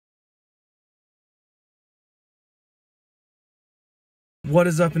What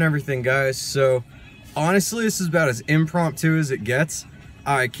is up and everything, guys? So honestly, this is about as impromptu as it gets.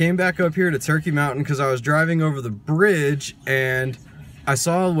 I came back up here to Turkey Mountain because I was driving over the bridge and I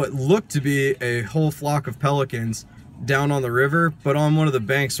saw what looked to be a whole flock of pelicans down on the river, but on one of the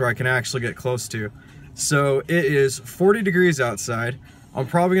banks where I can actually get close to. So it is 40 degrees outside. I'm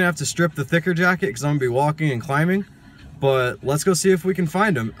probably gonna have to strip the thicker jacket because I'm gonna be walking and climbing, but let's go see if we can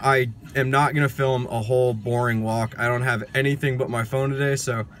find them. I am not gonna film a whole boring walk. I don't have anything but my phone today,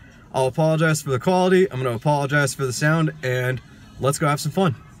 so I'll apologize for the quality. I'm gonna apologize for the sound, and let's go have some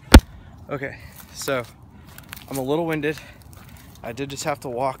fun. Okay, so I'm a little winded. I did just have to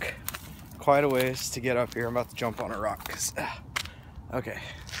walk quite a ways to get up here. I'm about to jump on a rock. Okay,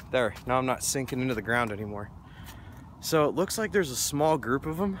 there. Now I'm not sinking into the ground anymore. So it looks like there's a small group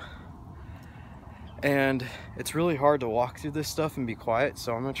of them, and it's really hard to walk through this stuff and be quiet,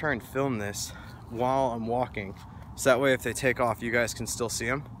 so I'm gonna try and film this while I'm walking, so that way if they take off, you guys can still see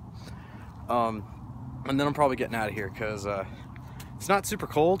them. And then I'm probably getting out of here because it's not super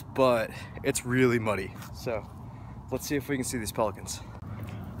cold, but it's really muddy. So let's see if we can see these pelicans.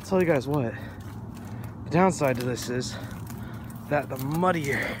 I'll tell you guys what, the downside to this is that the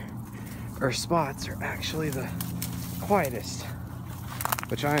muddier spots are actually the quietest,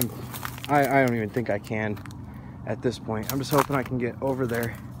 which I don't even think I can at this point. I'm just hoping I can get over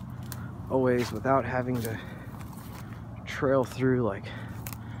there a ways without having to trail through like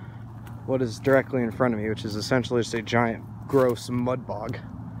what is directly in front of me, which is essentially just a giant gross mud bog,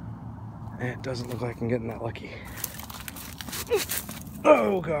 and it doesn't look like I'm getting that lucky.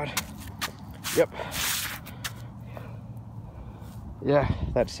 Oh god. Yep. Yeah,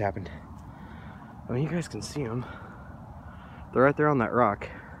 that just happened. I mean, you guys can see them. They're right there on that rock.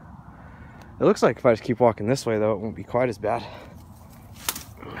 It looks like if I just keep walking this way, though, it won't be quite as bad.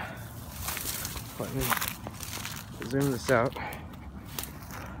 Let me zoom this out.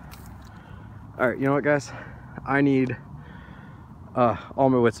 Alright, you know what, guys? I need all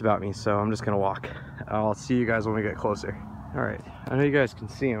my wits about me, so I'm just gonna walk. I'll see you guys when we get closer. Alright, I know you guys can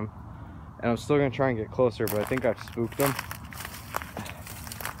see them, and I'm still gonna try and get closer, but I think I've spooked them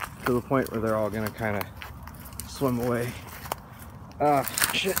to the point where they're all gonna kind of swim away.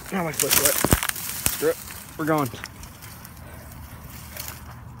 Shit, now my foot's wet. Rip, we're going.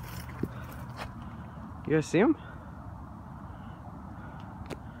 You guys see him?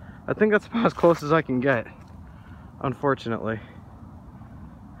 I think that's about as close as I can get, unfortunately.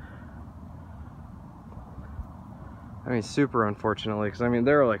 I mean, super unfortunately, because I mean,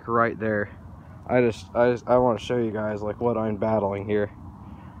 they're like right there. I want to show you guys like what I'm battling here,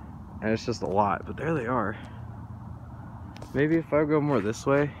 and it's just a lot, but there they are. Maybe if I go more this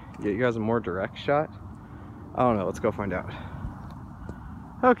way, get you guys a more direct shot. I don't know, let's go find out.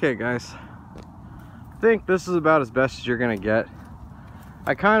 Okay guys, I think this is about as best as you're gonna get.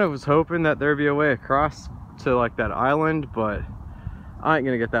 I kind of was hoping that there'd be a way across to like that island, but I ain't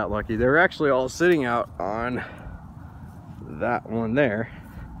gonna get that lucky. They were actually all sitting out on that one there.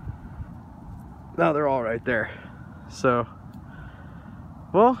 Now they're all right there. So,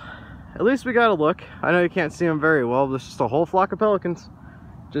 well, at least we got a look. I know you can't see them very well, but there's just a whole flock of pelicans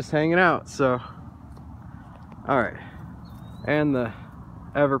just hanging out, so. All right, and the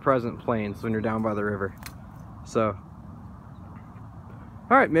ever-present plains when you're down by the river. So,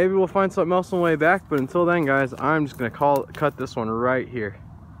 all right, maybe we'll find something else on the way back, but until then, guys, I'm just gonna cut this one right here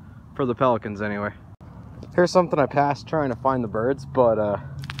for the pelicans anyway. Here's something I passed trying to find the birds, but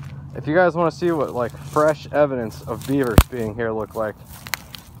if you guys want to see what like fresh evidence of beavers being here look like,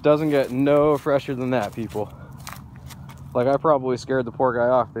 doesn't get no fresher than that, people. Like, I probably scared the poor guy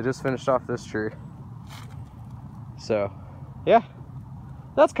off. They just finished off this tree. So, yeah,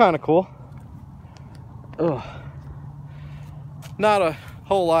 that's kind of cool. Ugh. Not a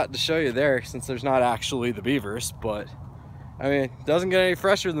whole lot to show you there since there's not actually the beavers, but I mean, it doesn't get any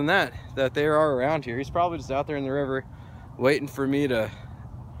fresher than that they are around here. He's probably just out there in the river waiting for me to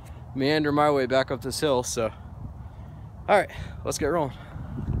meander my way back up this hill. So, all right, let's get rolling.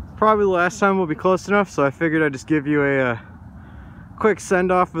 Probably the last time we'll be close enough, so I figured I'd just give you a quick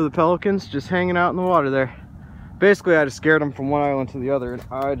send-off of the pelicans just hanging out in the water there. Basically, I just scared them from one island to the other, and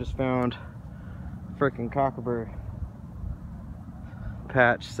I just found freaking cocklebur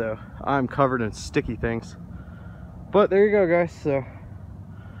patch, so I'm covered in sticky things. But there you go, guys. So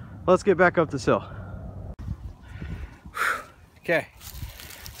let's get back up this hill. Okay,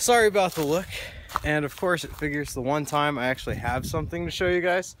 sorry about the look, and of course it figures the one time I actually have something to show you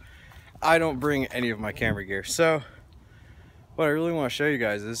guys, I don't bring any of my camera gear. So what I really want to show you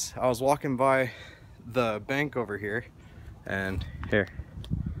guys is I was walking by the bank over here, and here,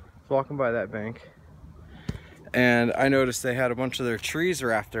 I was walking by that bank, And I noticed they had a bunch of their trees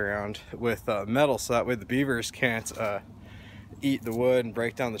wrapped around with metal, so that way the beavers can't eat the wood and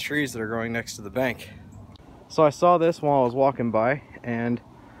break down the trees that are growing next to the bank. So I saw this while I was walking by, and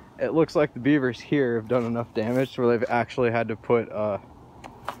it looks like the beavers here have done enough damage where they've actually had to put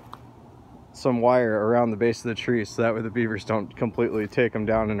some wire around the base of the trees, so that way the beavers don't completely take them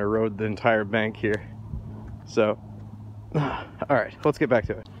down and erode the entire bank here. So, all right, let's get back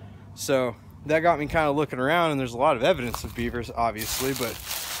to it. So that got me kind of looking around, and there's a lot of evidence of beavers, obviously, but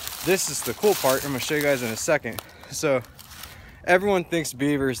this is the cool part. I'm gonna show you guys in a second. So everyone thinks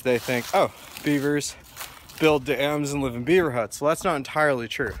beavers, they think, oh, beavers build dams and live in beaver huts. Well, that's not entirely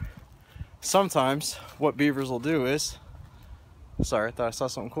true. Sometimes what beavers will do is, sorry, I thought I saw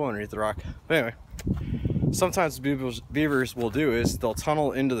something cool underneath the rock. But anyway, sometimes beavers will do is they'll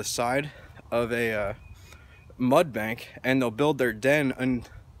tunnel into the side of a mud bank, and they'll build their den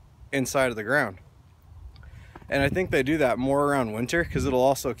inside of the ground. And I think they do that more around winter because it'll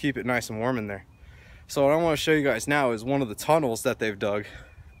also keep it nice and warm in there. So what I want to show you guys now is one of the tunnels that they've dug,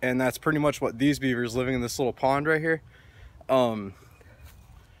 and that's pretty much what these beavers living in this little pond right here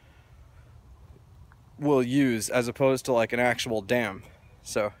will use, as opposed to like an actual dam.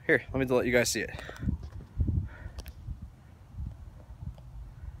 So here, let me let you guys see it.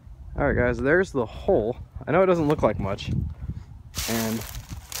 All right guys, there's the hole. I know it doesn't look like much, and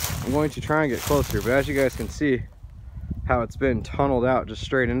I'm going to try and get closer, but as you guys can see how it's been tunneled out just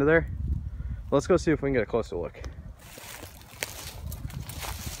straight into there. Let's go see if we can get a closer look.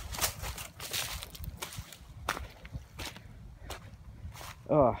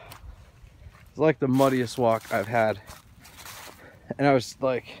 Oh, it's like the muddiest walk I've had, and I was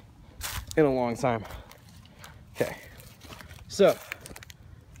like in a long time. Okay, so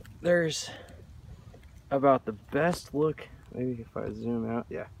there's about the best look, maybe if I zoom out,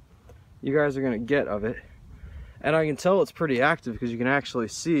 yeah, you guys are gonna get of it. And I can tell it's pretty active because you can actually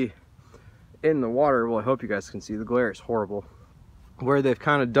see in the water, well, I hope you guys can see, the glare is horrible, where they've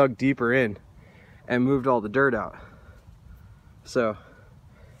kind of dug deeper in and moved all the dirt out. So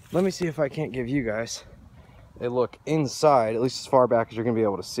let me see if I can't give you guys a look inside, at least as far back as you're gonna be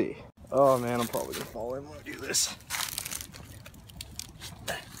able to see. Oh man, I'm probably gonna fall in when I do this.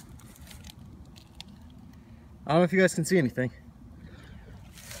 I don't know if you guys can see anything.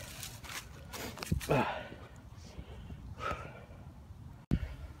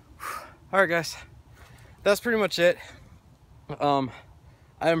 Alright guys, that's pretty much it. I'm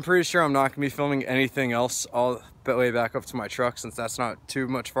pretty sure I'm not going to be filming anything else all the way back up to my truck, since that's not too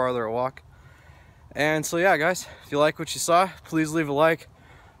much farther a walk. And so yeah guys, if you like what you saw, please leave a like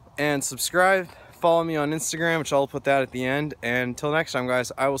and subscribe. Follow me on Instagram, which I'll put that at the end. And until next time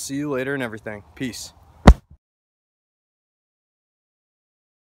guys, I will see you later and everything. Peace.